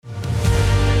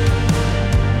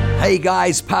Hey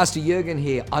guys, Pastor Jürgen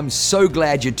here. I'm so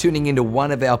glad you're tuning into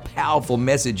one of our powerful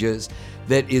messages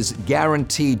that is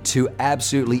guaranteed to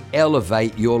absolutely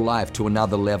elevate your life to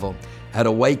another level. At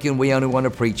Awaken, we only want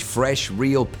to preach fresh,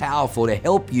 real, powerful to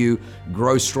help you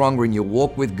grow stronger in your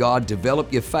walk with God,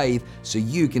 develop your faith so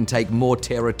you can take more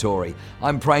territory.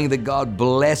 I'm praying that God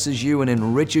blesses you and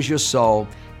enriches your soul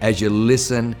as you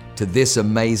listen to this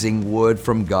amazing word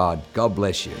from God. God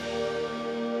bless you.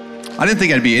 I didn't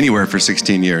think I'd be anywhere for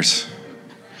 16 years.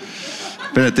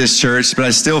 Been at this church, but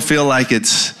I still feel like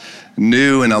it's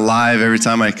new and alive every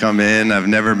time I come in. I've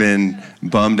never been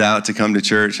bummed out to come to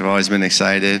church. I've always been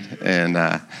excited, and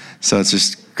so it's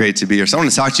just great to be here. So I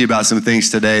want to talk to you about some things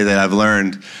today that I've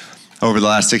learned over the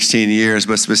last 16 years,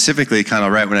 but specifically kind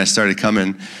of right when I started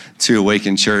coming to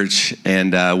Awaken Church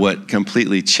and what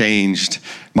completely changed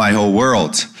my whole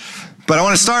world. But I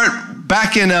want to start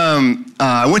back in,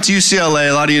 I went to UCLA,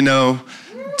 a lot of you know,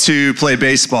 to play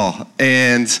baseball.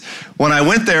 And when I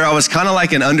went there, I was kind of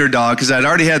like an underdog because I'd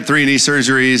already had 3 knee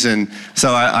surgeries. And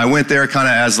so I went there kind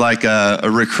of as like a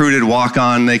recruited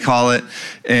walk-on, they call it.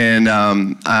 And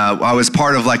I was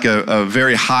part of like a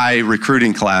very high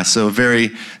recruiting class, so a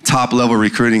very top-level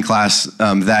recruiting class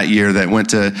that year that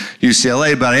went to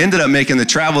UCLA. But I ended up making the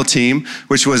travel team,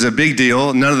 which was a big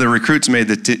deal. None of the recruits made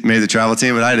the travel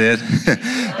team, but I did.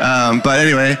 But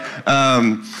anyway,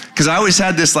 because I always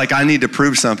had this, like, I need to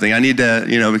prove something. I need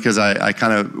to, because I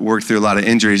kind of worked through a lot of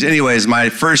injuries. Anyways, my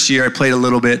first year, I played a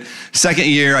little bit. Second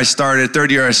year, I started.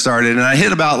 Third year, I started. And I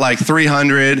hit about like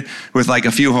 300 with like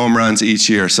a few home runs each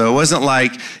year. So it wasn't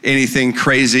like anything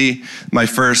crazy my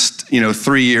first,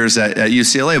 3 years at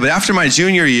UCLA. But after my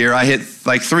junior year, I hit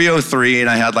like 303 and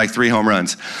I had like 3 home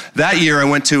runs. That year, I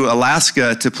went to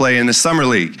Alaska to play in the summer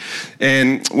league.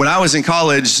 And when I was in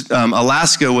college,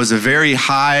 Alaska was a very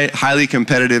highly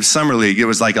competitive summer league. It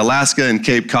was like Alaska and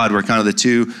Cape Cod were kind of the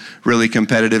 2 really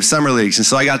competitive summer leagues. And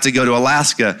so I got to go to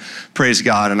Alaska, praise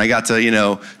God. And I got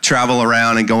to, travel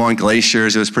around and go on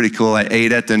glaciers. It was pretty cool. I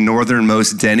ate at the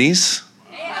northernmost Denny's.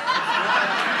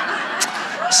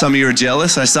 Some of you are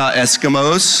jealous. I saw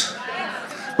Eskimos.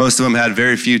 Most of them had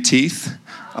very few teeth.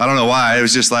 I don't know why. It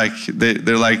was just like,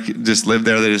 they're like, just lived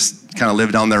there. They just kind of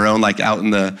lived on their own, like out in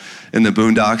the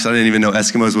boondocks. I didn't even know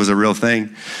Eskimos was a real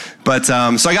thing. But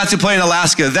so I got to play in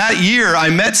Alaska. That year, I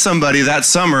met somebody that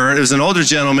summer. It was an older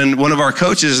gentleman. One of our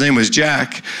coaches, his name was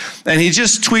Jack. And he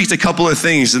just tweaked a couple of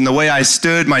things in the way I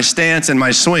stood, my stance, and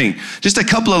my swing. Just a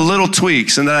couple of little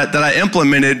tweaks and that I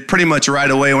implemented pretty much right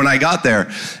away when I got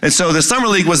there. And so the summer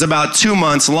league was about 2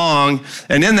 months long.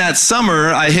 And in that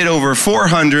summer, I hit over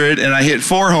 400 and I hit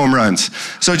 4 home runs.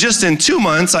 So just in 2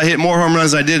 months, I hit more home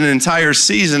runs than I did an entire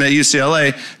season at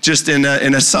UCLA just in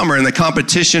a summer. And the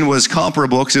competition was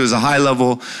comparable because it was a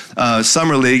high-level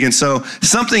summer league. And so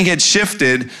something had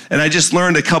shifted, and I just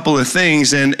learned a couple of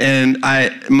things, and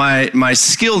my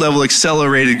skill level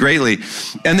accelerated greatly.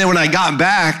 And then when I got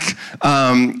back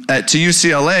to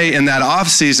UCLA in that off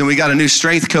season, we got a new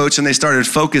strength coach, and they started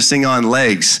focusing on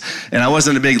legs. And I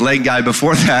wasn't a big leg guy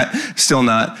before that, still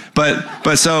not. But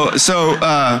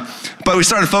we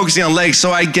started focusing on legs.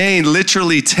 So I gained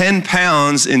literally 10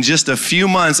 pounds in just a few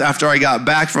months after I got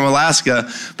back from Alaska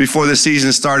before the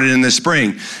season started in the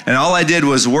spring. And all I did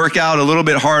was work out a little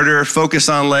bit harder, focus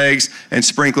on legs, and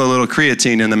sprinkle a little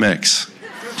creatine in the mix.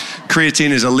 Creatine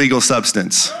is a legal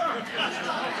substance.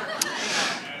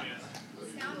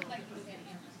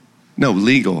 No,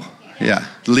 legal. Yeah,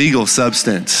 legal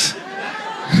substance.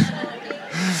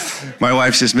 My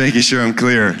wife's just making sure I'm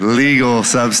clear. Legal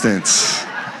substance.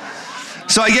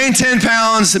 So I gained 10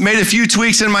 pounds, made a few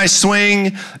tweaks in my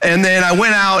swing, and then I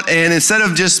went out, and instead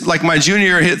of just like my junior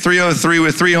year, hit 303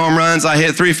 with 3 home runs, I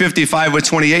hit 355 with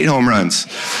 28 home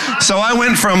runs. So I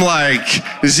went from like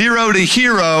 0 to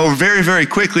hero very, very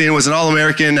quickly and was an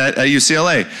All-American at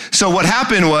UCLA. So what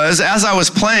happened was, as I was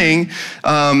playing,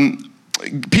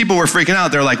 people were freaking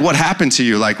out. They're like, what happened to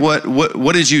you? Like,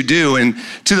 what did you do? And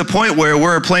to the point where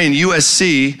we're playing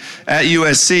USC at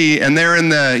USC, and they're in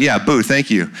the, boo,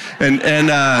 thank you. And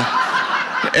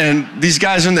these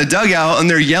guys are in the dugout, and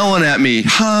they're yelling at me,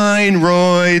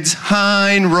 Heinroids,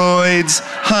 Heinroids,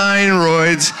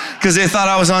 Heinroids, because they thought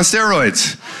I was on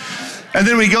steroids. And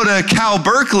then we go to Cal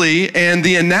Berkeley, and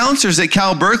the announcers at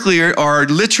Cal Berkeley are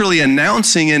literally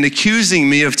announcing and accusing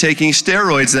me of taking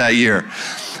steroids that year.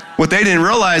 What they didn't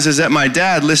realize is that my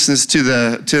dad listens to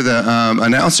the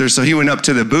announcers, so he went up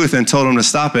to the booth and told him to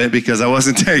stop it because I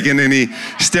wasn't taking any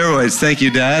steroids. Thank you,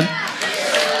 Dad.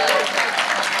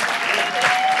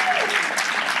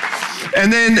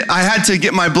 And then I had to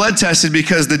get my blood tested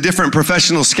because the different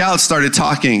professional scouts started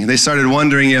talking. They started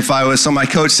wondering if I was, so my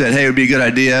coach said, hey, it would be a good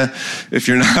idea if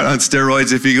you're not on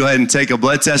steroids, if you go ahead and take a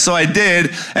blood test. So I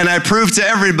did, and I proved to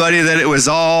everybody that it was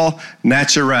all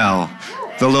natural,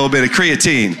 with a little bit of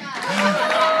creatine.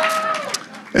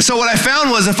 And so what I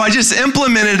found was if I just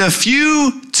implemented a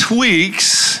few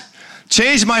tweaks,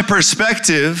 change my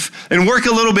perspective, and work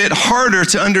a little bit harder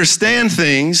to understand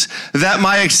things, that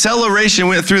my acceleration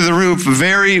went through the roof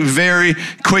very, very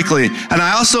quickly. And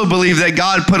I also believe that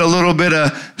God put a little bit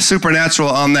of supernatural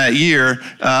on that year.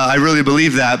 I really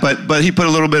believe that, but he put a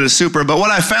little bit of super. But what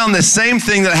I found, the same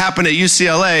thing that happened at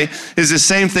UCLA is the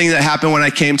same thing that happened when I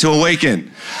came to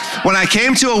Awaken. When I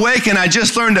came to Awaken, I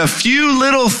just learned a few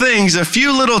little things, a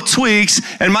few little tweaks,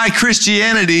 and my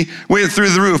Christianity went through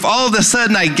the roof. All of a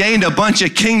sudden, I gained a bunch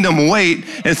of kingdom weight,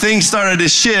 and things started to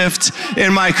shift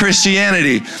in my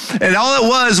Christianity. And all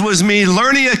it was me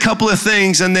learning a couple of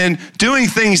things and then doing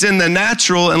things in the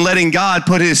natural and letting God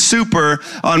put his super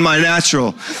on my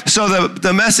natural. So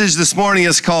the message this morning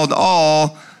is called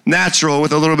All Natural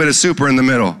with a little bit of super in the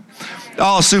middle.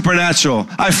 All supernatural.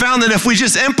 I found that if we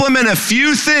just implement a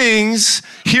few things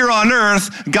here on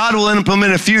earth, God will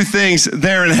implement a few things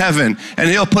there in heaven, and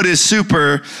he'll put his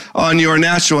super on your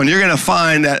natural. And you're going to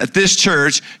find that at this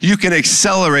church, you can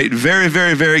accelerate very,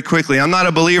 very, very quickly. I'm not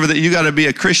a believer that you got to be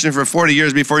a Christian for 40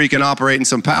 years before you can operate in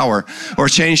some power or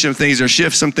change some things or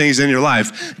shift some things in your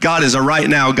life. God is a right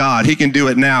now God. He can do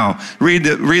it now. Read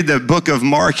the book of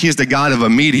Mark. He's the God of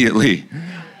immediately.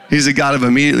 He's a God of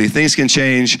immediately. Things can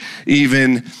change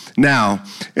even now.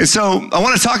 And so I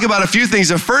want to talk about a few things.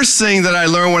 The first thing that I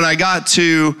learned when I got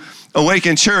to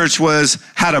Awaken Church was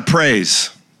how to praise.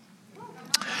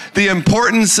 The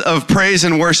importance of praise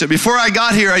and worship. Before I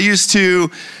got here, I used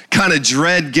to kind of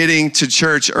dread getting to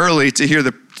church early to hear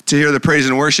the praise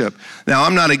and worship. Now,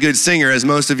 I'm not a good singer, as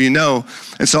most of you know,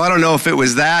 and so I don't know if it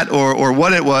was that or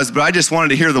what it was, but I just wanted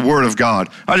to hear the word of God.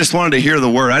 I just wanted to hear the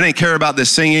word. I didn't care about the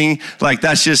singing. Like,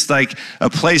 that's just like a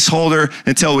placeholder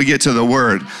until we get to the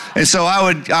word. And so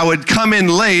I would come in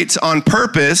late on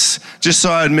purpose just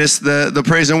so I'd miss the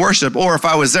praise and worship. Or if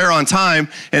I was there on time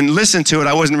and listened to it,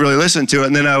 I wasn't really listening to it,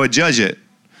 and then I would judge it.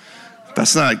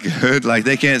 That's not good. Like,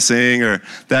 they can't sing, or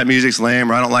that music's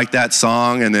lame, or I don't like that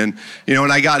song. And then,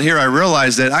 when I got here, I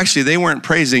realized that actually they weren't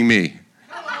praising me.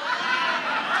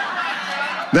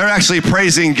 They're actually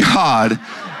praising God.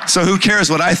 So who cares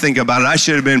what I think about it? I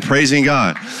should have been praising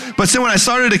God. But so when I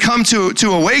started to come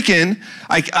to Awaken,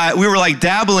 we were like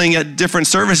dabbling at different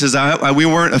services. We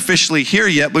weren't officially here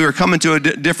yet. We were coming to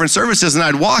different services, and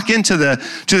I'd walk into the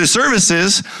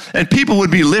services, and people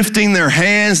would be lifting their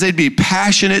hands. They'd be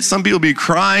passionate. Some people would be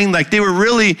crying. Like, they were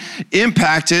really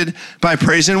impacted by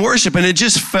praise and worship, and it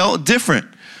just felt different.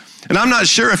 And I'm not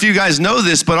sure if you guys know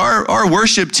this, but our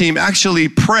worship team actually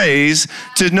prays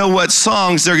to know what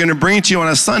songs they're going to bring to you on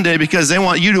a Sunday, because they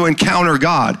want you to encounter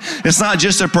God. It's not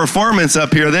just a performance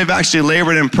up here. They've actually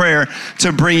labored in prayer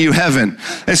to bring you heaven.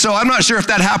 And so I'm not sure if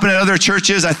that happened at other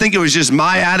churches. I think it was just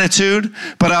my attitude,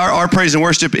 but our praise and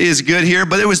worship is good here.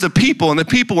 But it was the people, and the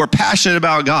people were passionate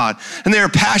about God, and they were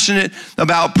passionate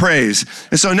about praise.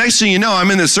 And so next thing you know,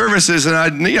 I'm in the services, and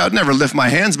I'd never lift my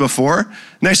hands before.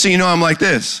 Next thing you know, I'm like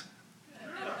this.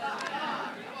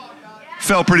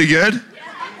 Felt pretty good.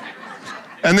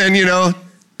 And then,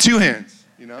 two hands,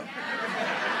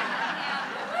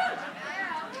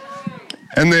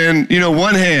 And then,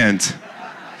 one hand.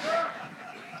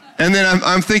 And then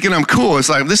I'm thinking I'm cool. It's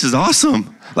like, this is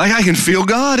awesome. Like, I can feel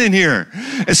God in here.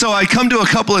 And so I come to a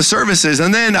couple of services,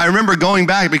 and then I remember going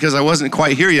back because I wasn't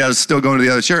quite here yet. I was still going to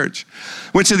the other church.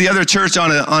 Went to the other church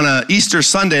on a Easter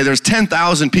Sunday. There's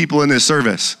 10,000 people in this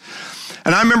service.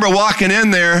 And I remember walking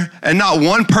in there, and not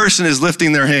one person is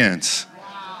lifting their hands.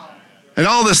 And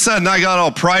all of a sudden, I got all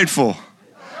prideful.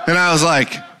 And I was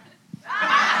like,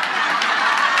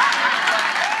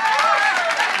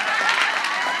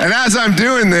 and as I'm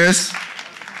doing this,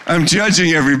 I'm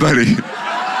judging everybody.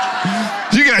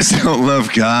 You guys don't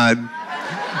love God.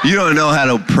 You don't know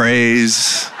how to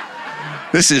praise.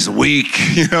 This is weak,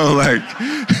 it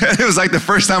was like the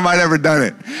first time I'd ever done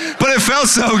it. But it felt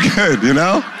so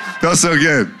good, Felt so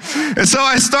good. And so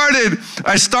I started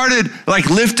like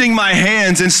lifting my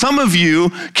hands, and some of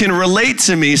you can relate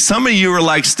to me. Some of you are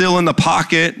like still in the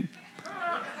pocket.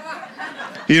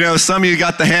 Some of you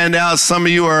got the handout. Some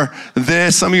of you are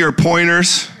this. Some of you are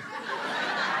pointers.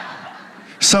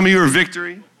 Some of you are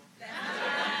victory.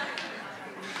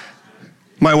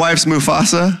 My wife's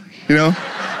Mufasa,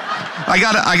 I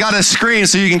got a screen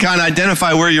so you can kind of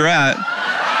identify where you're at.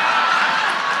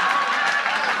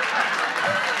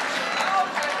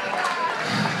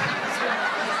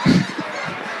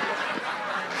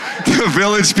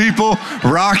 Village People,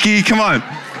 Rocky, come on.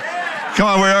 Come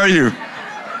on, where are you?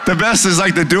 The best is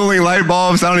like the dueling light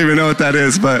bulbs. I don't even know what that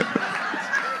is, but.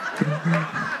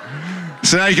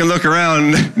 So now you can look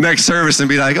around next service and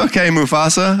be like, okay,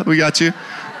 Mufasa, we got you.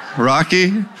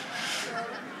 Rocky.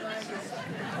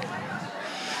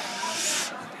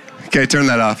 Okay, turn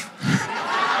that off.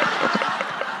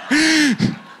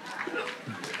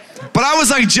 But I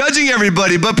was like judging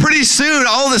everybody, but pretty soon,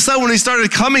 all of a sudden when we started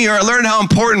coming here, I learned how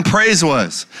important praise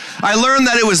was. I learned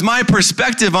that it was my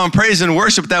perspective on praise and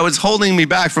worship that was holding me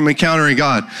back from encountering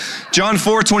God. John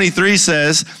 4:23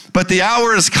 says, but the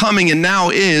hour is coming and now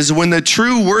is when the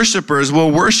true worshipers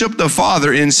will worship the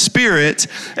Father in spirit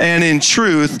and in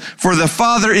truth, for the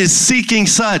Father is seeking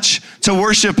such to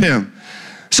worship him.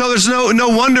 So there's no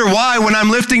wonder why when I'm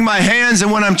lifting my hands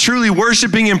and when I'm truly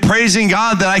worshiping and praising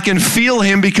God that I can feel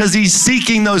him, because he's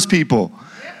seeking those people.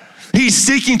 He's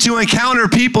seeking to encounter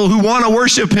people who want to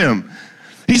worship him.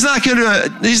 He's not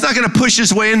gonna push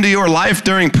his way into your life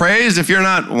during praise if you're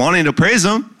not wanting to praise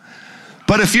him.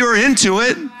 But if you're into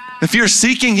it, if you're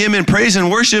seeking him in praise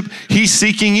and worship, he's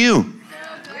seeking you.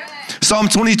 Psalm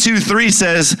 22:3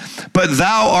 says, but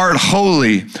thou art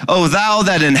holy, O thou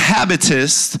that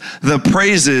inhabitest the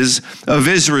praises of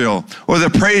Israel, or the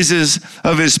praises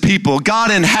of his people.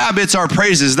 God inhabits our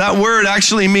praises. That word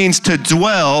actually means to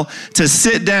dwell, to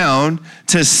sit down,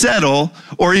 to settle,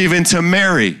 or even to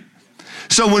marry.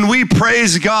 So when we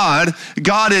praise God,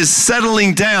 God is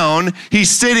settling down, he's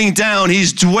sitting down,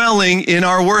 he's dwelling in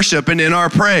our worship and in our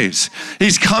praise.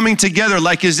 He's coming together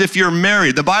like as if you're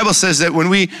married. The Bible says that when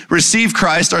we receive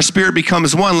Christ, our spirit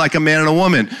becomes one like a man and a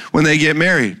woman when they get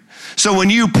married. So when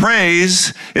you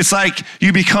praise, it's like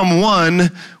you become one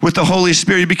with the Holy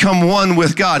Spirit. You become one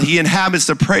with God. He inhabits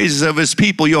the praises of his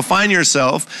people. You'll find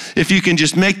yourself, if you can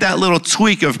just make that little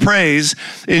tweak of praise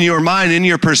in your mind, in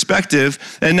your perspective,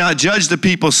 and not judge the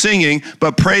people singing,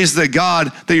 but praise the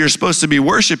God that you're supposed to be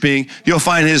worshiping, you'll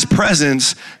find his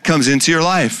presence comes into your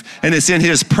life. And it's in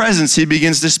his presence he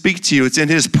begins to speak to you. It's in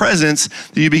his presence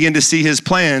that you begin to see his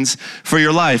plans for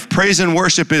your life. Praise and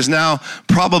worship is now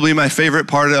probably my favorite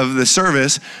part of the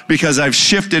service, because I've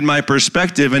shifted my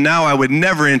perspective and now I would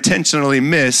never intentionally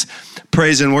miss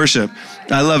praise and worship.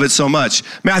 I love it so much.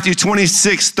 Matthew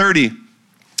 26:30.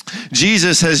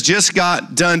 Jesus has just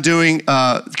got done doing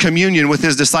communion with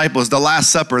his disciples, the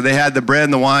Last Supper. They had the bread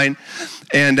and the wine.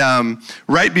 And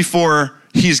right before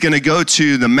he's going to go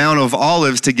to the Mount of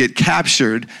Olives to get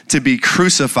captured, to be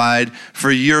crucified for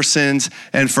your sins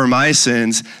and for my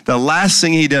sins, the last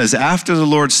thing he does after the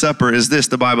Lord's Supper is this,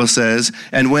 the Bible says,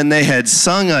 and when they had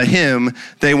sung a hymn,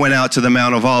 they went out to the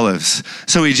Mount of Olives.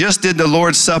 So he just did the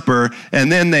Lord's Supper, and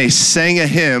then they sang a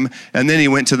hymn, and then he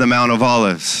went to the Mount of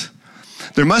Olives.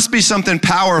 There must be something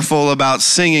powerful about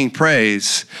singing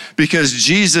praise, because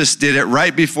Jesus did it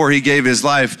right before he gave his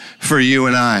life for you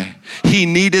and I. He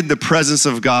needed the presence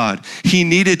of God. He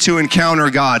needed to encounter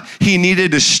God. He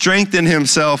needed to strengthen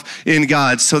himself in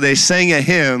God. So they sang a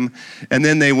hymn, and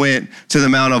then they went to the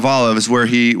Mount of Olives where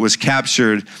he was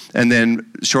captured, and then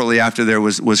shortly after there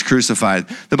was crucified.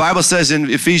 The Bible says in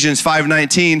Ephesians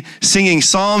 5:19, singing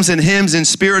psalms and hymns and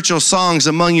spiritual songs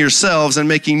among yourselves and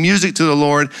making music to the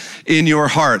Lord in your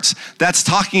hearts. That's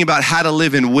talking about how to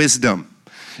live in wisdom.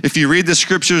 If you read the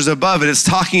scriptures above it, it's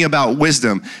talking about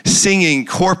wisdom, singing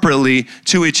corporately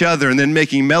to each other and then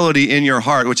making melody in your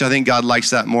heart, which I think God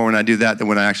likes that more when I do that than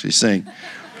when I actually sing.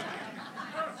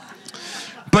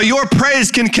 But your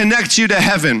praise can connect you to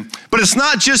heaven. But it's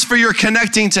not just for your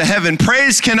connecting to heaven.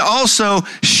 Praise can also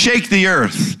shake the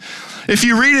earth. If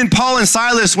you read in Paul and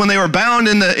Silas, when they were bound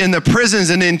in the prisons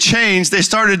and in chains, they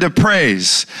started to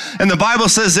praise. And the Bible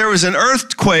says there was an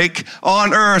earthquake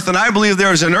on earth, and I believe there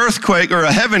was an earthquake or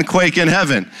a heaven quake in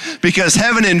heaven, because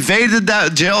heaven invaded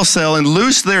that jail cell and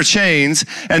loosed their chains,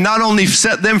 and not only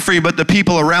set them free, but the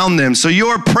people around them. So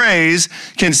your praise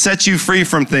can set you free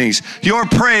from things. Your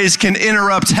praise can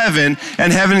interrupt heaven,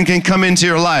 and heaven can come into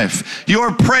your life.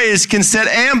 Your praise can set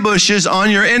ambushes on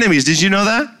your enemies. Did you know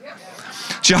that?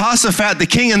 Jehoshaphat, the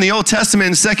king in the Old Testament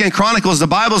in 2 Chronicles, the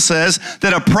Bible says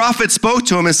that a prophet spoke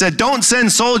to him and said, don't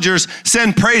send soldiers,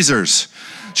 send praisers.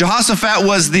 Jehoshaphat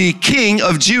was the king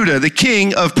of Judah, the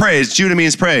king of praise. Judah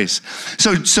means praise.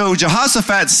 So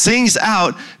Jehoshaphat sends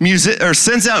out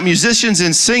musicians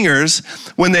and singers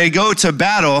when they go to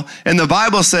battle. And the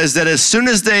Bible says that as soon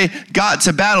as they got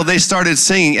to battle, they started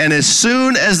singing. And as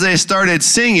soon as they started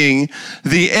singing,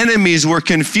 the enemies were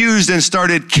confused and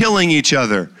started killing each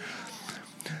other.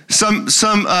 Some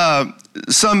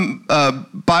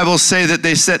Bibles say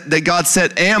that God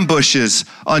set ambushes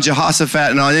on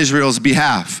Jehoshaphat and on Israel's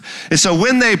behalf. And so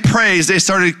when they praised, they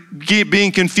started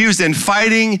being confused and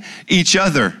fighting each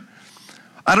other.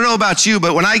 I don't know about you,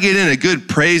 but when I get in a good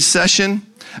praise session,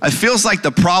 it feels like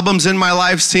the problems in my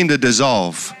life seem to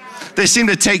dissolve. They seem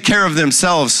to take care of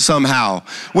themselves somehow.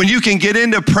 When you can get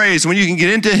into praise, when you can get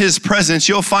into his presence,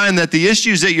 you'll find that the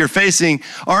issues that you're facing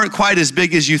aren't quite as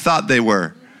big as you thought they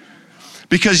were.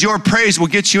 Because your praise will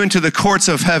get you into the courts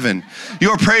of heaven.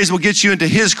 Your praise will get you into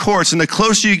his courts. And the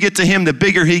closer you get to him, the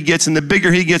bigger he gets. And the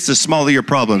bigger he gets, the smaller your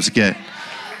problems get.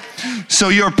 So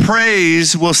your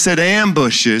praise will set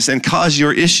ambushes and cause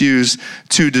your issues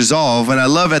to dissolve. And I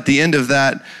love at the end of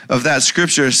that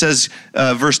scripture, it says,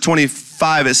 verse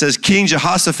 25, it says, King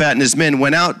Jehoshaphat and his men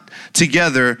went out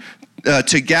together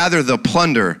to gather the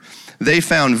plunder. They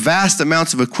found vast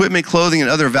amounts of equipment, clothing, and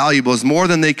other valuables, more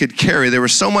than they could carry. There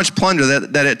was so much plunder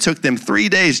that it took them 3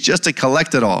 days just to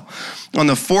collect it all. On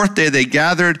the fourth day, they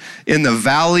gathered in the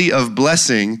Valley of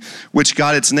Blessing, which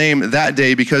got its name that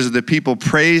day because of the people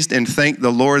praised and thanked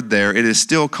the Lord there. It is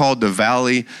still called the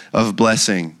Valley of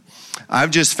Blessing. I've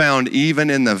just found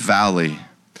even in the valley,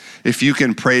 if you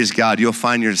can praise God, you'll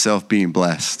find yourself being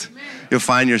blessed. You'll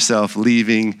find yourself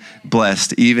leaving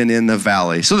blessed, even in the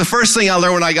valley. So the first thing I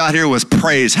learned when I got here was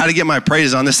praise, how to get my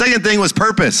praise on. The second thing was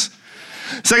purpose.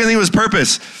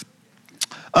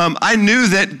 I knew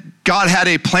that God had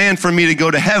a plan for me to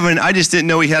go to heaven. I just didn't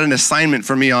know he had an assignment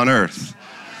for me on earth.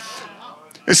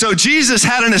 And so Jesus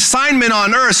had an assignment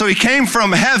on earth. So he came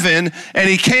from heaven and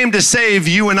he came to save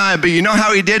you and I. But you know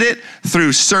how he did it?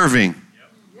 Through serving.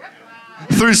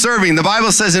 Through serving. The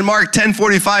Bible says in Mark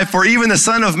 10:45, for even the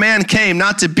Son of Man came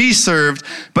not to be served,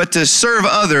 but to serve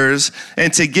others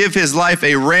and to give his life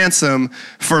a ransom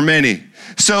for many.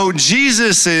 So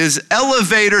Jesus's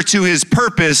elevator to his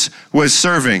purpose was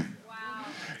serving.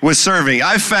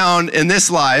 I found in this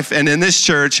life and in this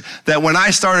church that when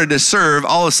I started to serve,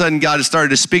 all of a sudden God started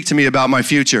to speak to me about my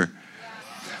future.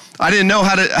 I didn't know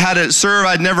how to serve.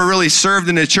 I'd never really served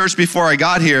in a church before I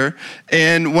got here.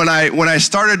 And when I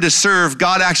started to serve,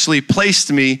 God actually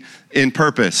placed me in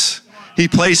purpose. He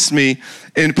placed me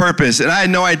in purpose. And I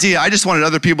had no idea. I just wanted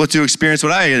other people to experience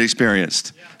what I had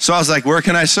experienced. So I was like, where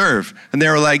can I serve? And they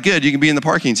were like, good, you can be in the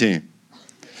parking team.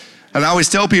 And I always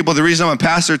tell people the reason I'm a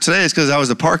pastor today is because I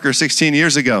was a parker 16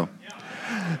 years ago.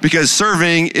 Because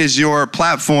serving is your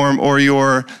platform or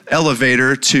your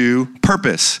elevator to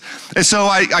purpose. And so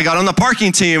I got on the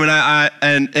parking team,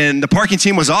 and the parking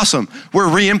team was awesome. We're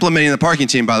re-implementing the parking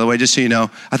team, by the way, just so you know.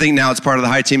 I think now it's part of the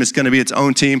high team. It's going to be its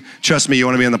own team. Trust me, you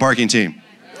want to be on the parking team.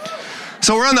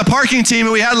 So we're on the parking team,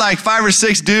 and we had like 5 or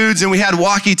 6 dudes, and we had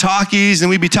walkie-talkies, and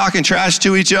we'd be talking trash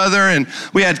to each other, and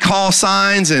we had call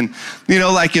signs, and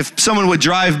like if someone would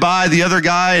drive by the other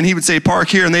guy, and he would say, park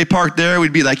here, and they parked there,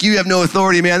 we'd be like, you have no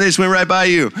authority, man, they just went right by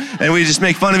you. And we'd just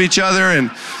make fun of each other,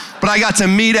 but I got to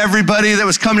meet everybody that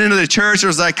was coming into the church. There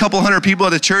was like a couple hundred people at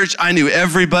the church. I knew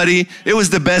everybody. It was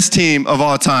the best team of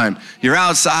all time. You're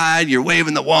outside, you're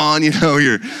waving the wand, you're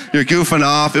goofing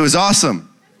off. It was awesome.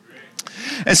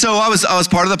 And so I was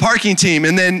part of the parking team.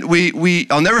 And then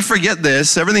I'll never forget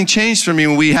this. Everything changed for me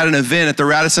when we had an event at the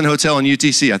Radisson Hotel in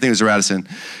UTC. I think it was the Radisson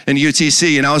in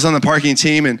UTC. And I was on the parking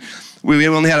team, and we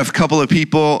only had a couple of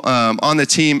people on the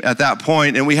team at that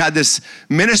point. And we had this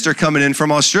minister coming in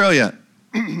from Australia.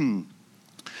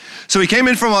 So he came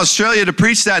in from Australia to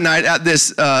preach that night at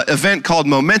this event called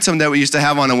Momentum that we used to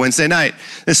have on a Wednesday night.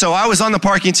 And so I was on the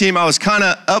parking team. I was kind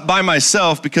of up by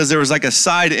myself because there was like a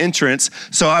side entrance.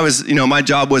 So I was, my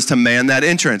job was to man that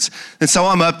entrance. And so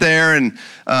I'm up there, and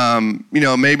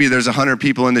maybe there's 100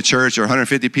 people in the church or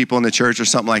 150 people in the church or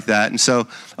something like that. And so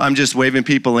I'm just waving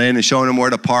people in and showing them where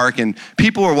to park. And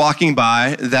people were walking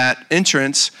by that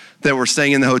entrance that were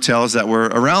staying in the hotels that were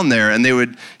around there. And they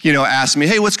would, ask me,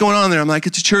 hey, what's going on there? I'm like,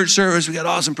 it's a church service. We got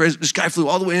awesome praise. This guy flew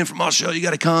all the way in from Australia. You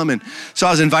got to come. And so I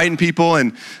was inviting people,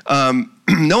 and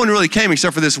no one really came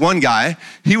except for this one guy.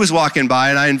 He was walking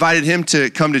by, and I invited him to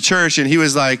come to church. And he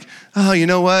was like, oh, you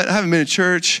know what? I haven't been to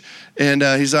church. And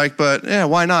he's like, but yeah,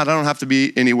 why not? I don't have to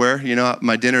be anywhere.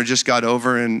 My dinner just got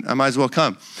over, and I might as well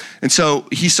come. And so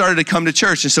he started to come to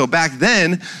church. And so back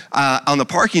then on the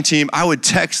parking team, I would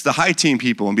text the high team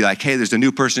people and be like, hey, there's a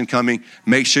new person coming.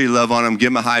 Make sure you love on him. Give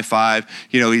him a high five.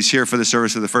 He's here for the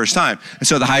service for the first time. And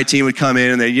so the high team would come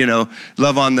in, and they,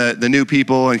 love on the new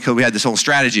people. And we had this whole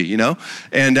strategy,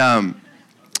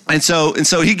 And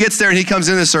so he gets there and he comes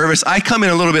into the service. I come in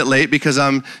a little bit late because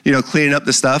I'm, cleaning up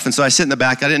the stuff. And so I sit in the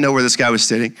back. I didn't know where this guy was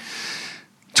sitting.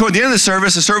 Toward the end of the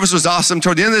service was awesome.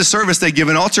 Toward the end of the service, they give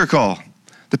an altar call.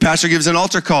 The pastor gives an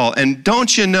altar call. And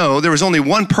don't you know, there was only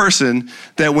one person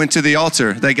that went to the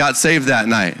altar that got saved that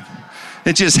night.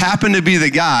 It just happened to be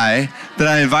the guy that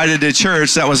I invited to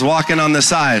church that was walking on the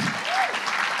side.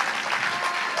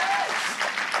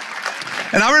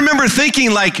 And I remember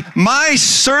thinking like my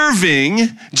serving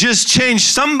just changed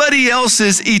somebody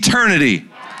else's eternity.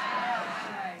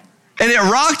 And it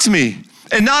rocked me.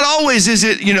 And not always is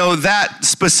it, that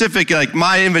specific, like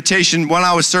my invitation when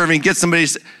I was serving, get somebody,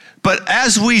 but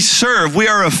as we serve, we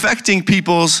are affecting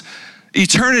people's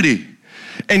eternity.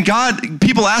 And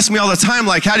people ask me all the time,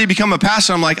 like, how do you become a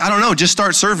pastor? I'm like, I don't know, just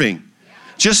start serving.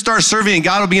 Just start serving and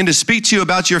God will begin to speak to you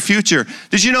about your future.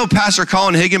 Did you know Pastor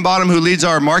Colin Higginbottom, who leads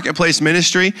our marketplace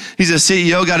ministry? He's a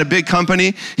CEO, got a big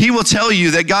company. He will tell you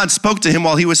that God spoke to him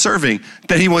while he was serving,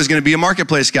 that he was going to be a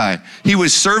marketplace guy. He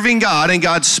was serving God and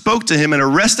God spoke to him and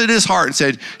arrested his heart and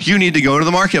said, you need to go to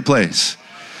the marketplace.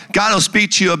 God will speak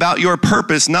to you about your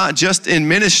purpose, not just in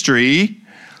ministry,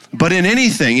 but in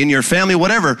anything, in your family,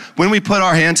 whatever. When we put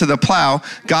our hand to the plow,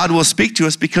 God will speak to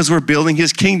us because we're building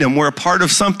his kingdom. We're a part of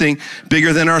something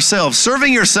bigger than ourselves.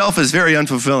 Serving yourself is very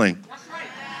unfulfilling.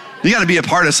 You got to be a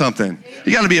part of something.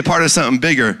 You got to be a part of something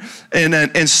bigger.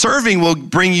 And serving will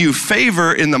bring you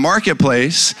favor in the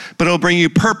marketplace, but it'll bring you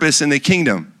purpose in the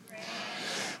kingdom.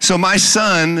 So my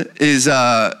son is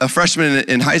a freshman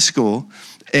in high school,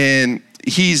 and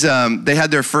they had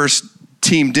their first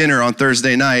team dinner on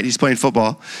Thursday night. He's playing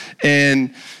football.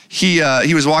 And he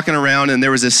was walking around and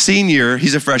there was a senior,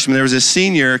 he's a freshman, there was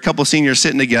a couple seniors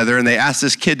sitting together and they asked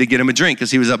this kid to get him a drink because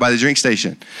he was up by the drink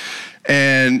station.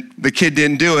 And the kid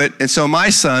didn't do it. And so my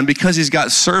son, because he's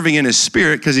got serving in his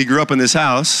spirit, because he grew up in this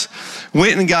house,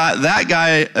 went and got that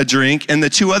guy a drink and the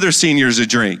two other seniors a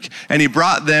drink. And he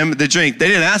brought them the drink. They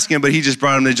didn't ask him, but he just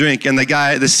brought them the drink. And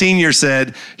the senior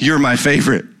said, "You're my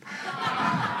favorite."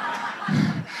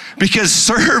 Because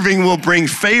serving will bring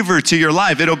favor to your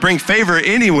life. It'll bring favor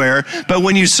anywhere, but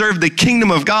when you serve the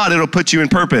kingdom of God, it'll put you in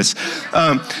purpose.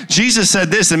 Jesus said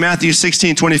this in Matthew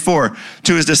 16:24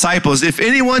 to his disciples, "If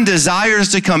anyone desires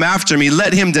to come after me,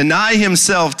 let him deny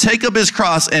himself, take up his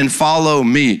cross, and follow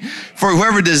me. For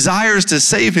whoever desires to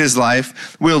save his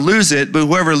life will lose it, but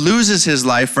whoever loses his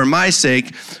life for my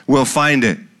sake will find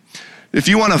it." If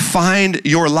you want to find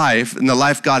your life and the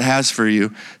life God has for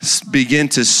you, begin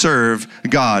to serve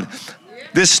God.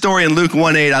 This story in Luke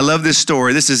 1:8, I love this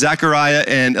story. This is Zechariah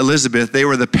and Elizabeth. They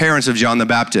were the parents of John the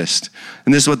Baptist.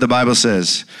 And this is what the Bible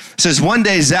says. It says, one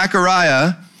day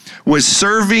Zechariah was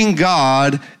serving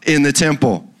God in the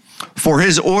temple, for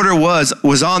his order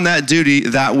was on that duty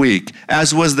that week.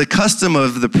 As was the custom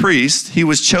of the priest, he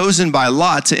was chosen by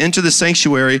lot to enter the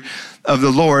sanctuary of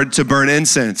the Lord to burn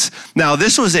incense. Now,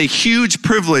 this was a huge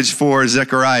privilege for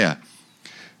Zechariah.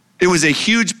 It was a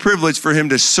huge privilege for him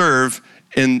to serve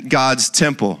in God's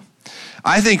temple.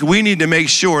 I think we need to make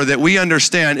sure that we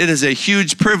understand it is a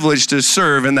huge privilege to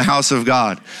serve in the house of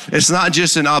God. It's not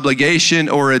just an obligation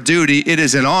or a duty. It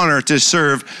is an honor to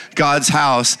serve God's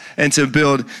house and to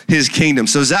build his kingdom.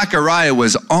 So Zechariah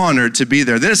was honored to be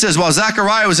there. Then it says, while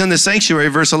Zechariah was in the sanctuary,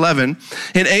 verse 11,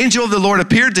 an angel of the Lord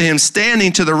appeared to him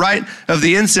standing to the right of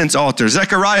the incense altar.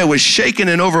 Zechariah was shaken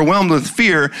and overwhelmed with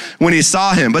fear when he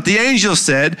saw him. But the angel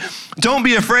said, "Don't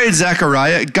be afraid,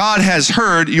 Zechariah. God has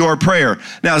heard your prayer."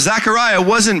 Now, Zechariah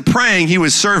wasn't praying, he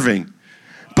was serving.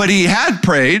 But he had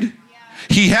prayed.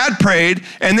 He had prayed,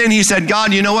 and then he said,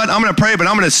 "God, you know what? I'm going to pray, but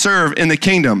I'm going to serve in the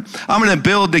kingdom. I'm going to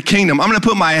build the kingdom. I'm going to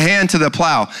put my hand to the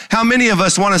plow." How many of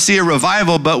us want to see a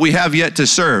revival, but we have yet to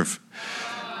serve?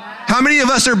 How many of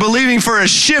us are believing for a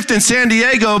shift in San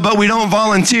Diego, but we don't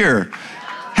volunteer?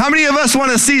 How many of us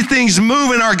want to see things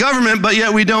move in our government, but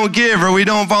yet we don't give, or we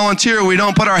don't volunteer, or we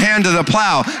don't put our hand to the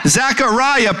plow?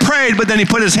 Zechariah prayed, but then he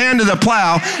put his hand to the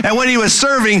plow, and when he was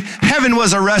serving, heaven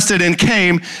was arrested and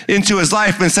came into his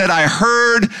life and said, "I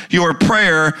heard your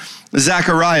prayer,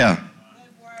 Zechariah."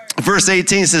 Verse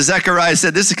 18 says, Zechariah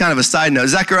said, this is kind of a side note.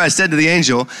 Zechariah said to the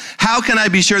angel, "How can I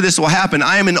be sure this will happen?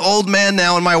 I am an old man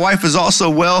now, and my wife is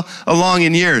also well along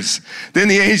in years." Then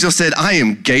the angel said, "I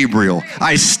am Gabriel.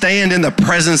 I stand in the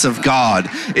presence of God.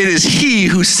 It is he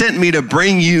who sent me to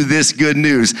bring you this good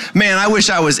news." Man, I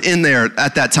wish I was in there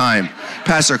at that time.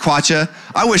 Pastor Kwacha,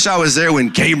 I wish I was there when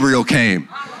Gabriel came.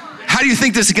 How do you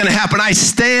think this is going to happen? I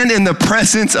stand in the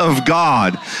presence of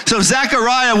God. So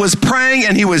Zechariah was praying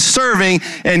and he was serving,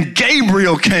 and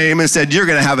Gabriel came and said, "You're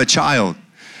going to have a child."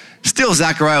 Still,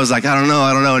 Zechariah was like, I don't know.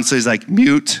 And so he's like,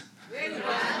 mute.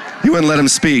 He wouldn't let him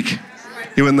speak.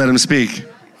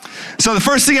 So the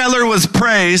first thing I learned was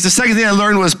praise. The second thing I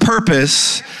learned was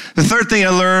purpose. The third thing I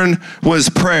learned was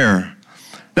prayer.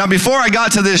 Now, before I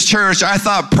got to this church, I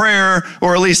thought prayer,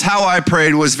 or at least how I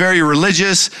prayed, was very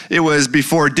religious. It was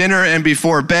before dinner and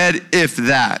before bed, if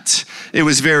that. It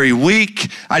was very weak.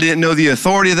 I didn't know the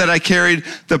authority that I carried.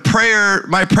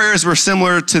 My prayers were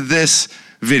similar to this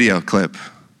video clip.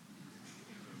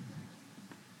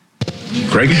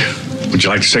 Greg, Would you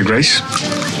like to say grace?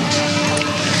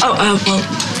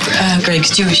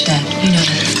 Greg's Jewish, Dad. You know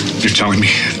that. You're telling me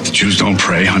the Jews don't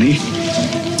pray, honey?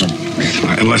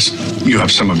 Unless you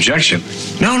have some objection.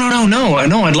 No,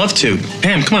 I'd love to.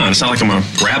 Pam, come on. It's not like I'm a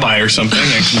rabbi or something.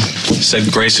 I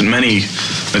said grace at many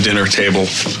a dinner table.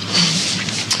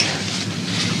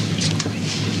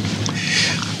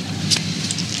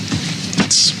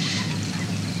 It's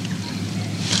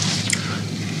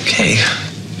okay.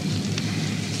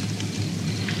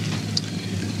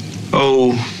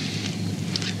 Oh,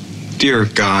 dear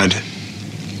God,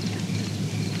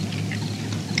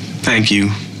 thank you.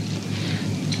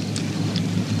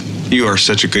 You are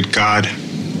such a good God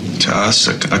to us,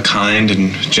 a kind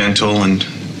and gentle and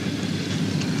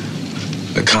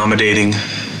accommodating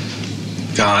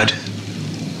God.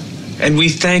 And we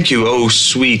thank you, oh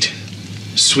sweet,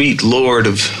 sweet Lord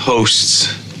of hosts,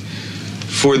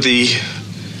 for the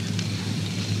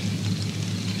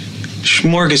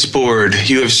smorgasbord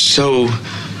you have so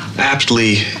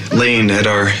aptly lain at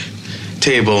our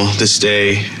table this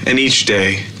day and each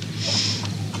day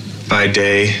by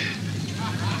day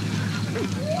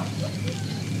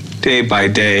by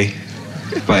day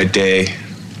by day.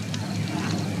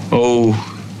 Oh,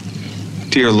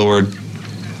 dear Lord,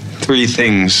 3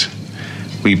 things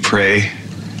we pray: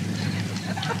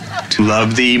 to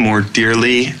love thee more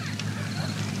dearly,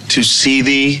 to see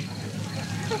thee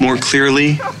more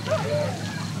clearly,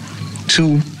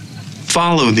 to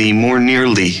follow thee more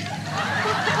nearly,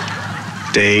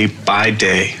 day by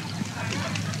day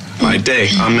by day.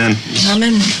 Amen.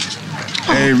 Amen.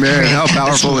 Amen. How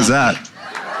powerful is that?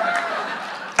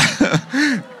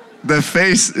 The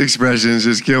face expressions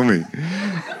just kill me.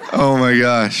 Oh my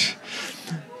gosh.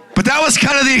 But that was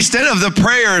kind of the extent of the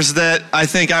prayers that I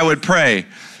think I would pray.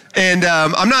 And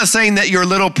I'm not saying that your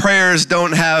little prayers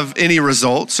don't have any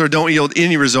results or don't yield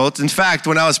any results. In fact,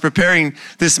 when I was preparing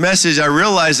this message, I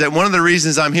realized that one of the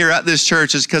reasons I'm here at this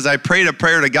church is because I prayed a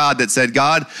prayer to God that said,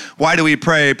 God, why do we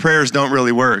pray? Prayers don't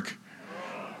really work.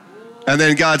 And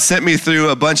then God sent me through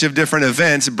a bunch of different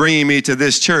events bringing me to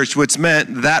this church, which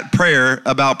meant that prayer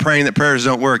about praying that prayers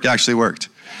don't work actually worked.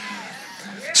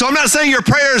 So I'm not saying your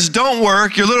prayers don't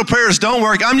work, your little prayers don't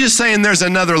work. I'm just saying there's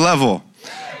another level.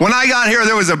 When I got here,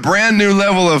 there was a brand new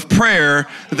level of prayer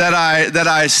that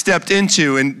I stepped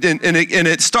into, and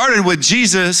it started with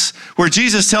Jesus, where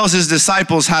Jesus tells his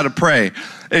disciples how to pray.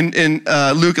 In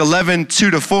Luke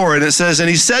 11:2-4, and it says, and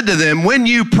he said to them, when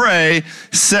you pray,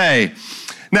 say.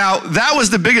 Now, that was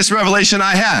the biggest revelation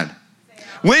I had.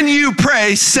 When you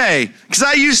pray, say. Because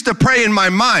I used to pray in my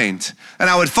mind, and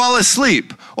I would fall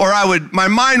asleep, or my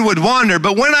mind would wander.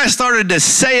 But when I started to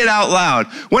say it out loud,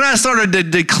 when I started to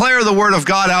declare the word of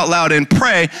God out loud and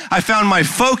pray, I found my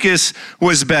focus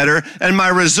was better and my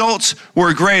results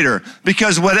were greater.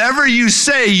 Because whatever you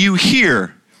say, you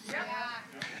hear.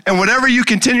 And whatever you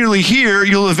continually hear,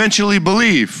 you'll eventually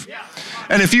believe.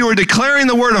 And if you are declaring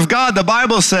the word of God, the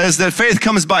Bible says that faith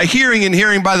comes by hearing and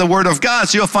hearing by the word of God.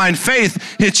 So you'll find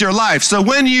faith hits your life. So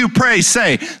when you pray,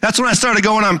 say. That's when I started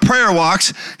going on prayer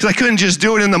walks, because I couldn't just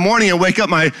do it in the morning and wake up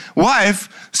my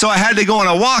wife. So I had to go on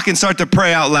a walk and start to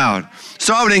pray out loud.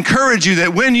 So I would encourage you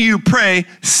that when you pray,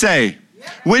 say.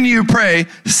 When you pray,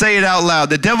 say it out loud.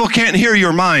 The devil can't hear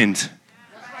your mind.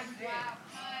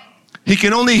 He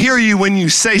can only hear you when you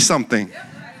say something.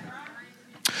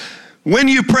 When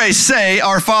you pray, say,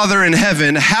 our Father in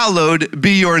heaven, hallowed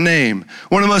be your name.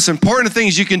 One of the most important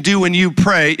things you can do when you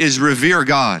pray is revere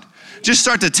God. Just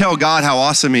start to tell God how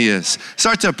awesome he is.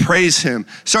 Start to praise him.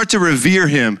 Start to revere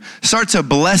him. Start to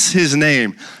bless his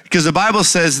name. Because the Bible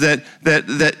says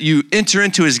that you enter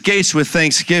into his gates with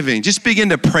thanksgiving. Just begin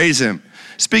to praise him.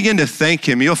 Just begin to thank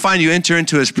him. You'll find you enter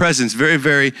into his presence very,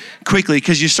 very quickly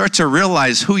because you start to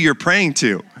realize who you're praying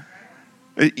to.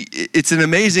 It's an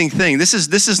amazing thing. This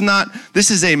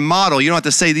is a model. You don't have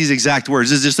to say these exact words.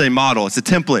 This is just a model. It's a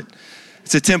template.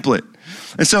 It's a template.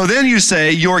 And so then you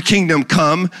say, your kingdom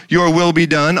come, your will be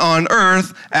done on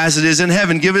earth as it is in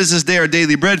heaven. Give us this day our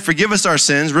daily bread. Forgive us our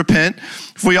sins. Repent.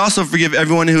 For we also forgive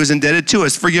everyone who is indebted to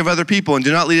us. Forgive other people. And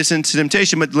do not lead us into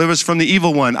temptation, but deliver us from the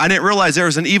evil one. I didn't realize there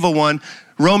was an evil one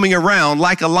roaming around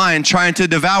like a lion trying to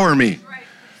devour me.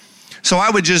 So I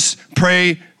would just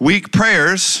pray weak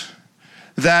prayers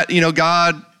that,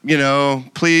 God,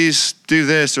 please do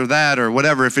this or that or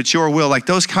whatever, if it's your will, like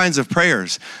those kinds of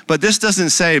prayers. But this doesn't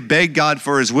say beg God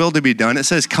for his will to be done. It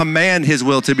says command his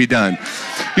will to be done.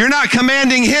 You're not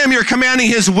commanding him, you're commanding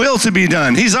his will to be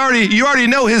done. You already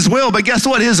know his will, but guess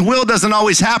what? His will doesn't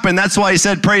always happen. That's why he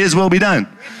said pray his will be done.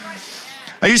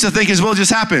 I used to think his will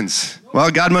just happens.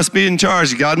 Well, God must be in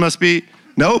charge. God must be.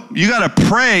 Nope, you got to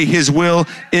pray his will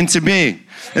into being.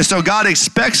 And so God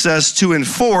expects us to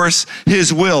enforce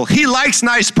his will. He likes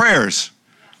nice prayers.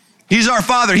 He's our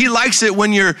Father. He likes it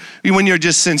when you're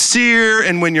just sincere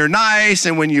and when you're nice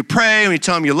and when you pray and you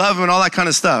tell him you love him and all that kind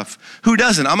of stuff. Who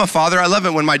doesn't? I'm a father. I love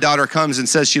it when my daughter comes and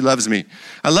says she loves me.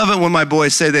 I love it when my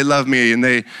boys say they love me and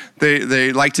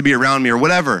they like to be around me or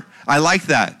whatever. I like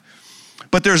that.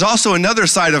 But there's also another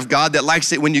side of God that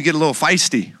likes it when you get a little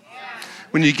feisty,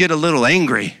 when you get a little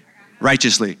angry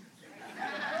righteously.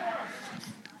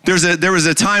 There was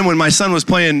a time when my son was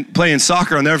playing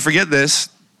soccer. I'll never forget this.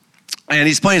 And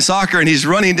he's playing soccer and he's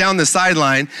running down the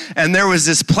sideline. And there was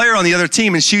this player on the other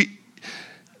team and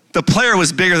the player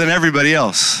was bigger than everybody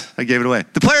else. I gave it away.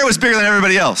 The player was bigger than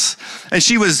everybody else. And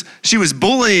she was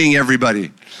bullying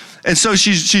everybody. And so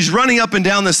she's running up and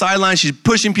down the sideline. She's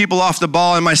pushing people off the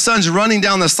ball. And my son's running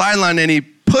down the sideline and he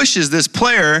pushes this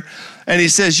player and he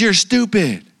says, "You're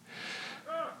stupid."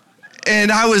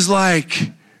 And I was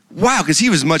like, wow, because he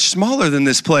was much smaller than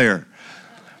this player.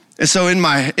 And so in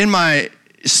my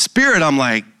spirit, I'm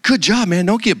like, good job, man.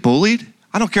 Don't get bullied.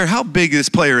 I don't care how big this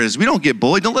player is. We don't get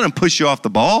bullied. Don't let him push you off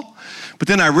the ball. But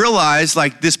then I realized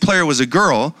like this player was a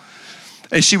girl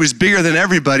and she was bigger than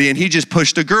everybody and he just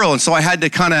pushed a girl. And so I had to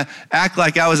kind of act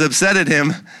like I was upset at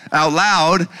him out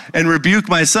loud and rebuke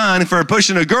my son for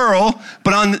pushing a girl.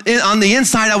 But on the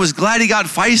inside, I was glad he got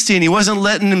feisty and he wasn't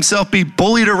letting himself be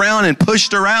bullied around and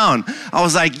pushed around. I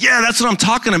was like, yeah, that's what I'm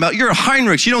talking about. You're a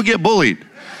Heinrich. You don't get bullied.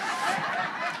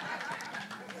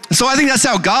 So I think that's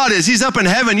how God is. He's up in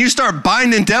heaven. You start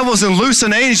binding devils and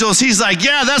loosing angels. He's like,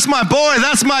 yeah, that's my boy.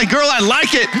 That's my girl. I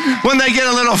like it when they get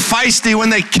a little feisty, when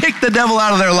they kick the devil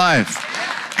out of their life.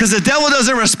 Because the devil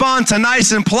doesn't respond to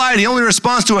nice and polite. He only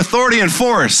responds to authority and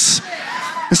force.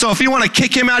 And so if you want to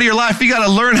kick him out of your life, you got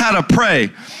to learn how to pray.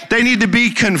 They need to be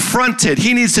confronted.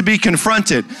 He needs to be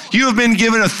confronted. You have been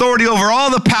given authority over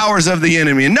all the powers of the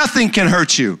enemy, and nothing can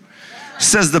hurt you,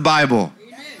 says the Bible.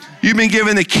 You've been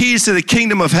given the keys to the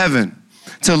kingdom of heaven,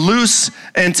 to loose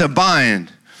and to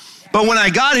bind. But when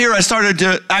I got here, I started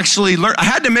to actually learn. I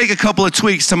had to make a couple of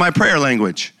tweaks to my prayer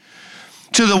language,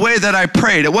 to the way that I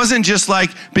prayed. It wasn't just like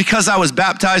because I was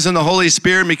baptized in the Holy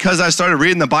Spirit, because I started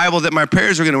reading the Bible that my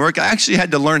prayers were going to work. I actually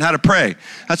had to learn how to pray.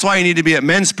 That's why you need to be at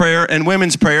men's prayer and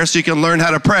women's prayer so you can learn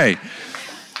how to pray.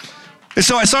 And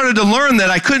so I started to learn that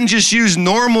I couldn't just use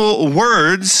normal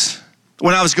words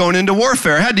when I was going into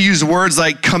warfare. I had to use words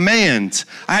like command.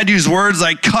 I had to use words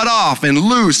like cut off and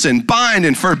loose and bind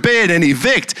and forbid and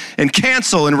evict and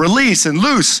cancel and release and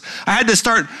loose. I had to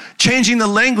start changing the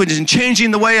language and changing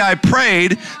the way I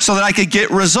prayed so that I could get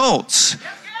results.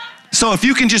 So if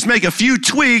you can just make a few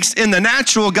tweaks in the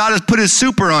natural, God has put his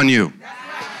super on you.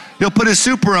 He'll put his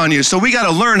super on you. So we got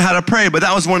to learn how to pray. But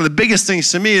that was one of the biggest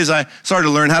things to me, is I started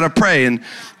to learn how to pray. And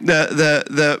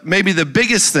maybe the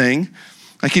biggest thing,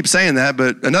 I keep saying that,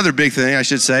 but another big thing I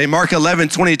should say, Mark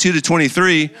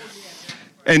 11:22-23,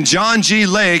 and John G.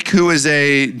 Lake, who is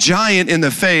a giant in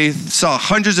the faith, saw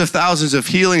hundreds of thousands of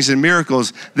healings and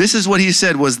miracles. This is what he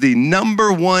said was the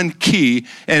number one key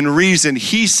and reason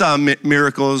he saw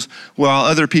miracles while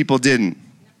other people didn't.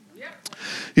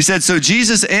 He said, so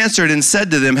Jesus answered and said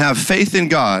to them, have faith in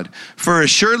God, for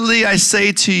assuredly I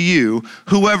say to you,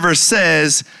 whoever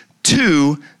says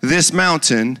to this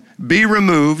mountain, be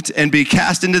removed and be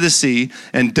cast into the sea,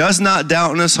 and does not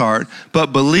doubt in his heart, but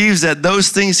believes that those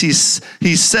things he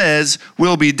says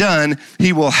will be done,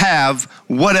 he will have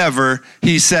whatever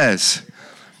he says.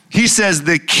 He says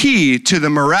the key to the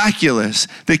miraculous,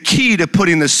 the key to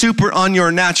putting the super on your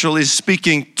natural is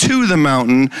speaking to the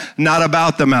mountain, not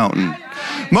about the mountain.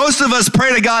 Most of us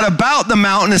pray to God about the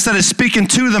mountain instead of speaking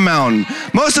to the mountain.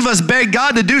 Most of us beg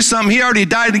God to do something he already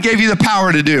died and gave you the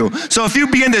power to do. So if you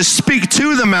begin to speak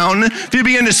to the mountain, if you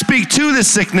begin to speak to the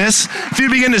sickness, if you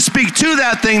begin to speak to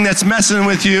that thing that's messing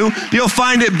with you, you'll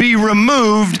find it be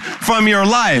removed from your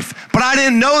life. But I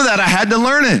didn't know that. I had to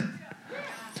learn it.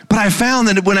 But I found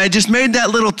that when I just made that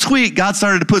little tweak, God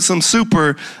started to put some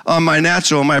super on my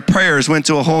natural. My prayers went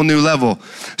to a whole new level.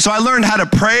 So I learned how to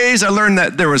praise. I learned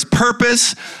that there was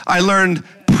purpose. I learned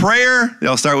prayer.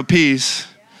 I'll start with peace.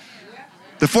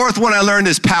 The fourth one I learned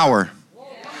is power.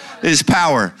 Is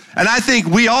power. And I think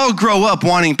we all grow up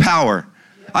wanting power.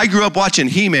 I grew up watching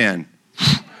He-Man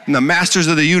and the Masters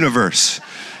of the Universe.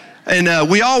 And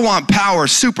we all want power,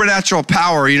 supernatural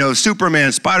power,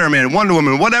 Superman, Spider-Man, Wonder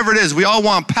Woman, whatever it is, we all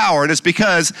want power. And it's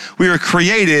because we were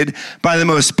created by the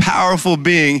most powerful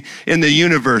being in the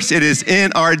universe. It is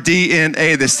in our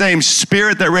DNA. The same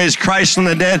spirit that raised Christ from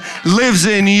the dead lives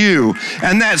in you.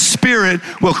 And that spirit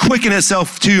will quicken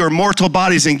itself to your mortal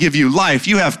bodies and give you life.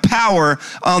 You have power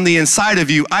on the inside of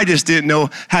you. I just didn't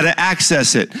know how to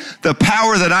access it. The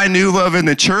power that I knew of in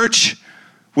the church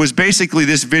was basically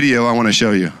this video I want to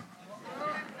show you.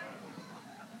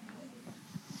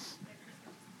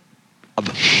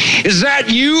 Is that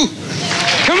you?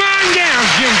 Come on down,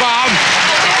 Jim Bob.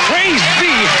 Praise be.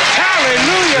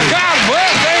 Hallelujah. God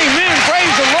bless. Amen.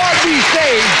 Praise the Lord. Be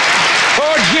saved.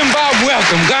 Oh, Jim Bob,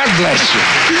 welcome. God bless you.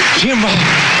 Jim Bob,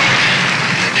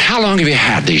 how long have you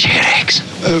had these headaches?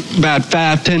 About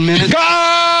 5-10 minutes.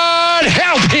 God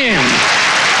help him.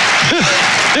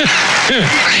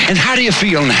 And how do you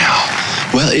feel now?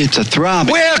 Well, it's a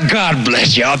throbbing. Well, God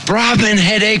bless you. A throbbing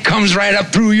headache comes right up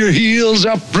through your heels,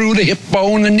 up through the hip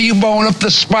bone, the knee bone, up the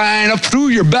spine, up through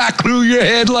your back, through your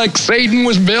head, like Satan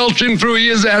was belching through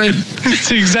you. Is that it?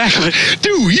 It's exactly.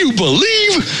 Do you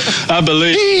believe? I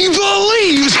believe. He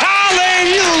believes.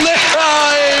 Hallelujah.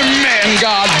 Amen.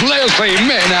 God bless.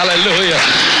 Amen. Hallelujah.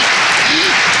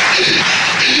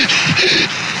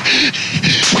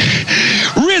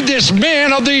 Rid this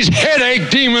man of these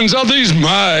headache demons, of these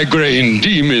migraine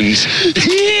demons. Heal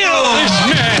this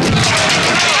man.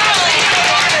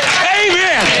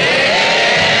 Amen.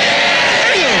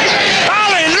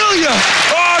 Hallelujah.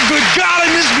 Oh, good God,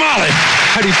 and Miss Molly.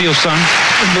 How do you feel, son?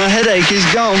 My headache is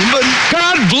gone, but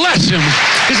God bless him.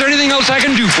 Is there anything else I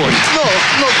can do for you? no.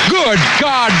 Good.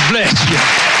 God bless you.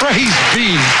 Praise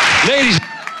be. Ladies.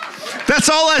 That's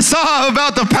all I saw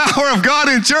about the power of God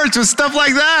in church was stuff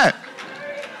like that.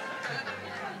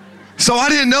 So I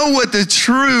didn't know what the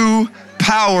true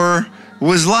power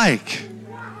was like.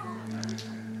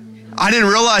 I didn't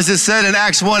realize it said in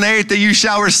Acts 1:8 that you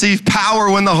shall receive power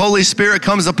when the Holy Spirit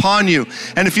comes upon you.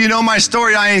 And if you know my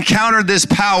story, I encountered this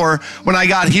power when I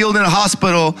got healed in a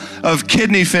hospital of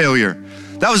kidney failure.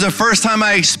 That was the first time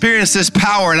I experienced this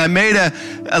power, and I made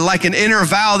an inner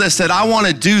vow that said, I want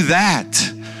to do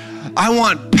that. I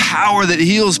want power that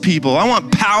heals people. I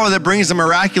want power that brings the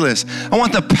miraculous. I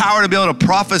want the power to be able to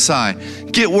prophesy,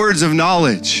 get words of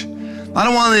knowledge. I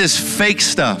don't want this fake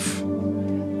stuff. I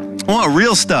want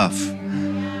real stuff.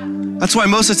 That's why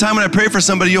most of the time when I pray for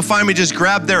somebody, you'll find me just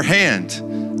grab their hand.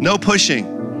 No pushing.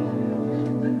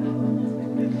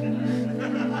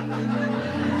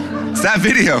 It's that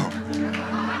video.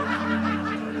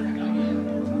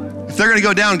 If they're gonna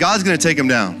go down, God's gonna take them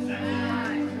down.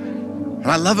 And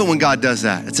I love it when God does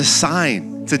that. It's a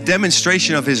sign. It's a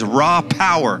demonstration of his raw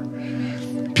power.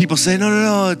 People say,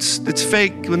 no, it's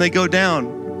fake when they go down.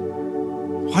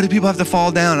 Why do people have to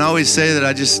fall down? I always say that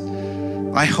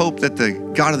I hope that the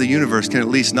God of the universe can at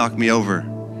least knock me over.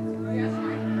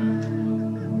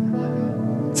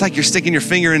 It's like you're sticking your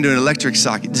finger into an electric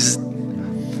socket. Just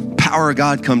power of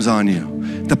God comes on you.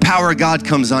 The power of God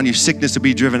comes on you. Sickness will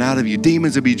be driven out of you.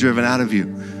 Demons will be driven out of you.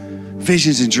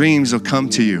 Visions and dreams will come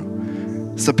to you.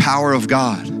 It's the power of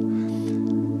God.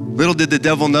 Little did the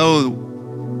devil know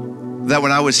that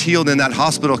when I was healed in that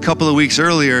hospital a couple of weeks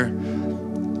earlier,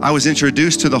 I was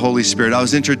introduced to the Holy Spirit. I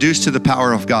was introduced to the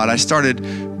power of God. I started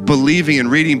believing and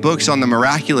reading books on the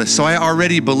miraculous. So I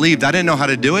already believed. I didn't know how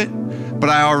to do it, but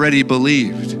I already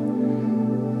believed.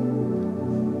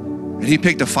 And he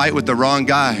picked a fight with the wrong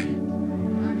guy.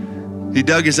 He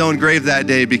dug his own grave that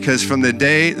day, because from that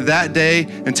day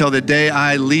until the day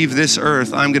I leave this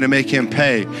earth, I'm gonna make him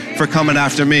pay for coming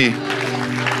after me.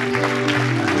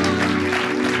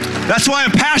 That's why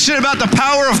I'm passionate about the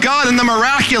power of God and the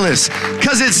miraculous,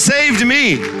 because it saved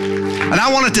me. And I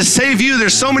want it to save you.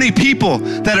 There's so many people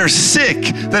that are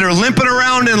sick, that are limping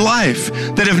around in life,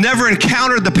 that have never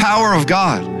encountered the power of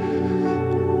God.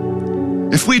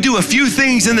 If we do a few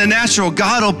things in the natural,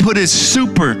 God will put his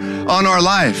super on our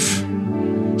life.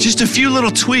 Just a few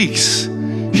little tweaks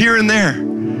here and there.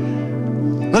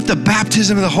 Let the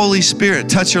baptism of the Holy Spirit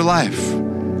touch your life.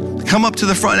 Come up to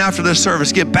the front after the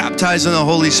service, get baptized in the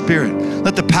Holy Spirit.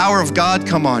 Let the power of God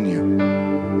come on you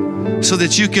so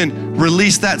that you can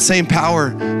release that same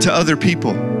power to other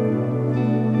people. We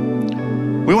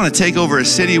want to take over a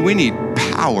city. We need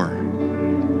power.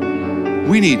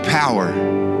 We need power.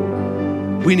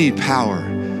 We need power.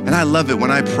 And I love it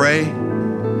when I pray.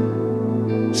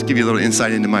 Just give you a little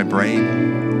insight into my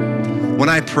brain. When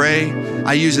I pray,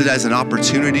 I use it as an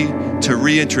opportunity to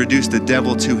reintroduce the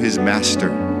devil to his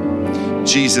master,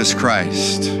 Jesus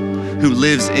Christ, who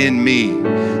lives in me.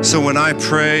 So when I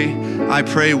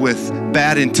pray with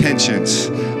bad intentions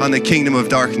on the kingdom of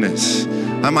darkness.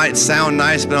 I might sound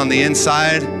nice, but on the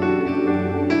inside,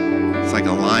 it's like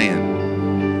a lion.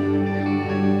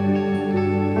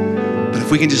 But if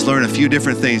we can just learn a few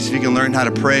different things, if you can learn how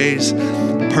to praise,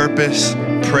 purpose,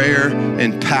 prayer,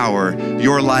 and power,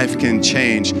 your life can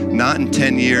change, not in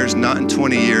 10 years, not in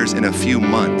 20 years, in a few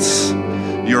months.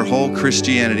 Your whole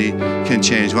Christianity can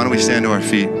change. Why don't we stand to our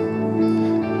feet?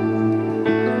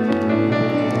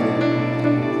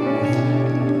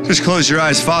 Just close your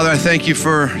eyes. Father, I thank you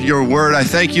for your word. I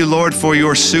thank you, Lord, for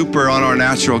your super on our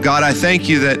natural. God, I thank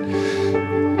you that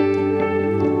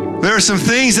there are some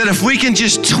things that if we can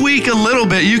just tweak a little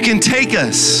bit, you can take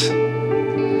us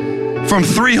from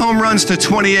 3 home runs to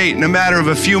 28 in a matter of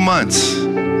a few months.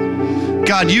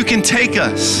 God, you can take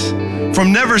us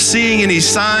from never seeing any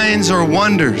signs or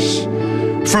wonders,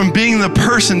 from being the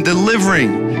person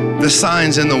delivering the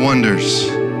signs and the wonders.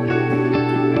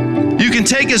 You can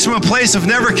take us from a place of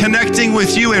never connecting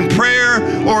with you in prayer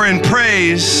or in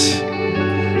praise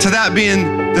to that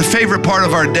being the favorite part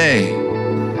of our day.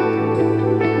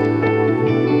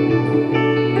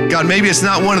 God, maybe it's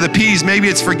not one of the P's, maybe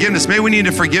it's forgiveness. Maybe we need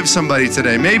to forgive somebody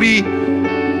today. Maybe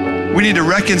we need to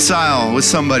reconcile with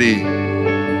somebody.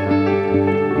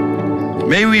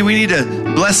 Maybe we need to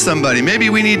bless somebody. Maybe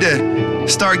we need to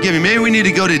start giving. Maybe we need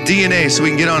to go to DNA so we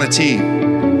can get on a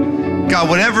team. God,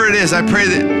 whatever it is, I pray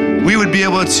that we would be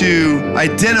able to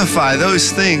identify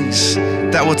those things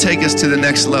that will take us to the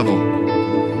next level.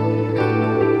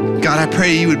 God, I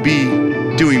pray you would be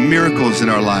doing miracles in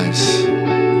our lives.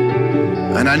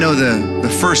 And I know the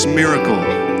first miracle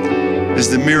is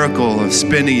the miracle of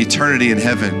spending eternity in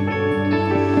heaven.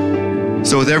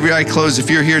 So with every eye closed,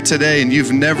 if you're here today and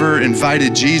you've never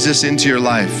invited Jesus into your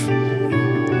life,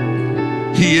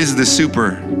 he is the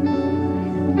super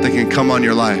that can come on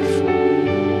your life.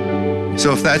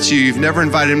 So if that's you, you've never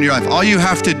invited him into your life, all you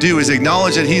have to do is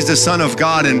acknowledge that he's the Son of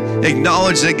God and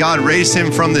acknowledge that God raised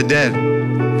him from the dead.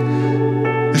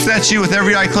 If that's you, with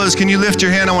every eye closed, can you lift your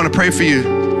hand? I want to pray for you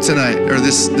tonight or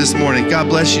this morning. God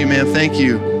bless you, man. Thank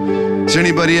you. Is there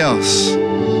anybody else?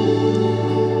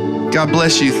 God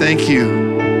bless you. Thank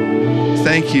you.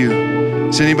 Thank you.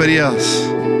 Is there anybody else?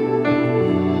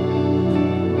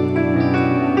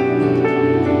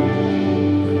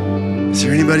 Is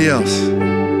there anybody else?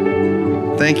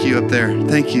 Thank you up there.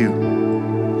 Thank you.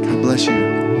 God bless you.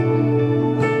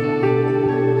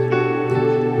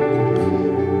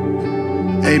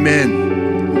 Amen.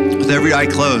 With every eye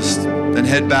closed and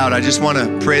head bowed, I just want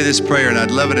to pray this prayer, and I'd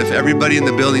love it if everybody in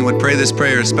the building would pray this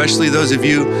prayer, especially those of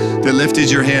you that lifted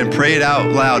your hand. Pray it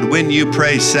out loud. When you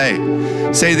pray, say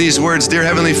these words: Dear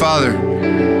Heavenly Father,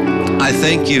 I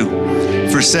thank you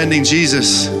for sending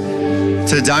Jesus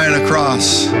to die on a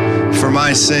cross for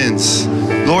my sins.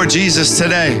 Lord Jesus,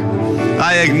 today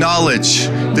I acknowledge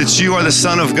that you are the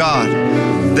Son of God,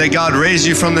 that God raised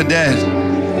you from the dead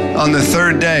on the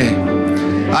third day.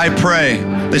 I pray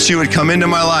that you would come into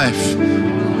my life,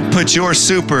 put your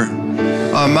super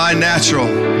on my natural.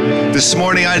 This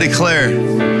morning I declare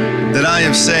that I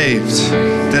am saved,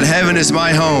 that heaven is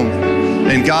my home,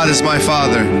 and God is my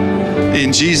Father.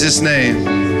 In Jesus' name,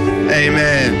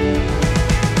 amen.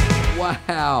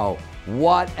 Wow,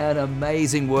 what an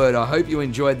amazing word. I hope you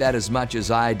enjoyed that as much as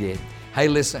I did. Hey,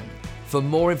 listen, for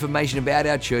more information about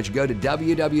our church, go to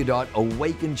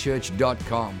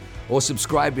www.awakenchurch.com or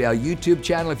subscribe to our YouTube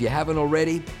channel if you haven't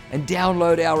already, and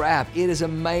download our app. It is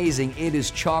amazing. It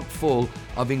is chock full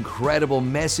of incredible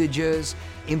messages,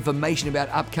 information about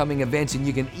upcoming events, and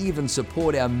you can even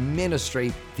support our ministry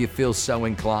if you feel so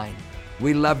inclined.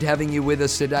 We loved having you with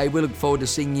us today. We look forward to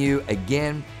seeing you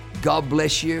again. God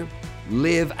bless you.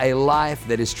 Live a life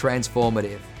that is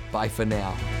transformative. Bye for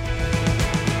now.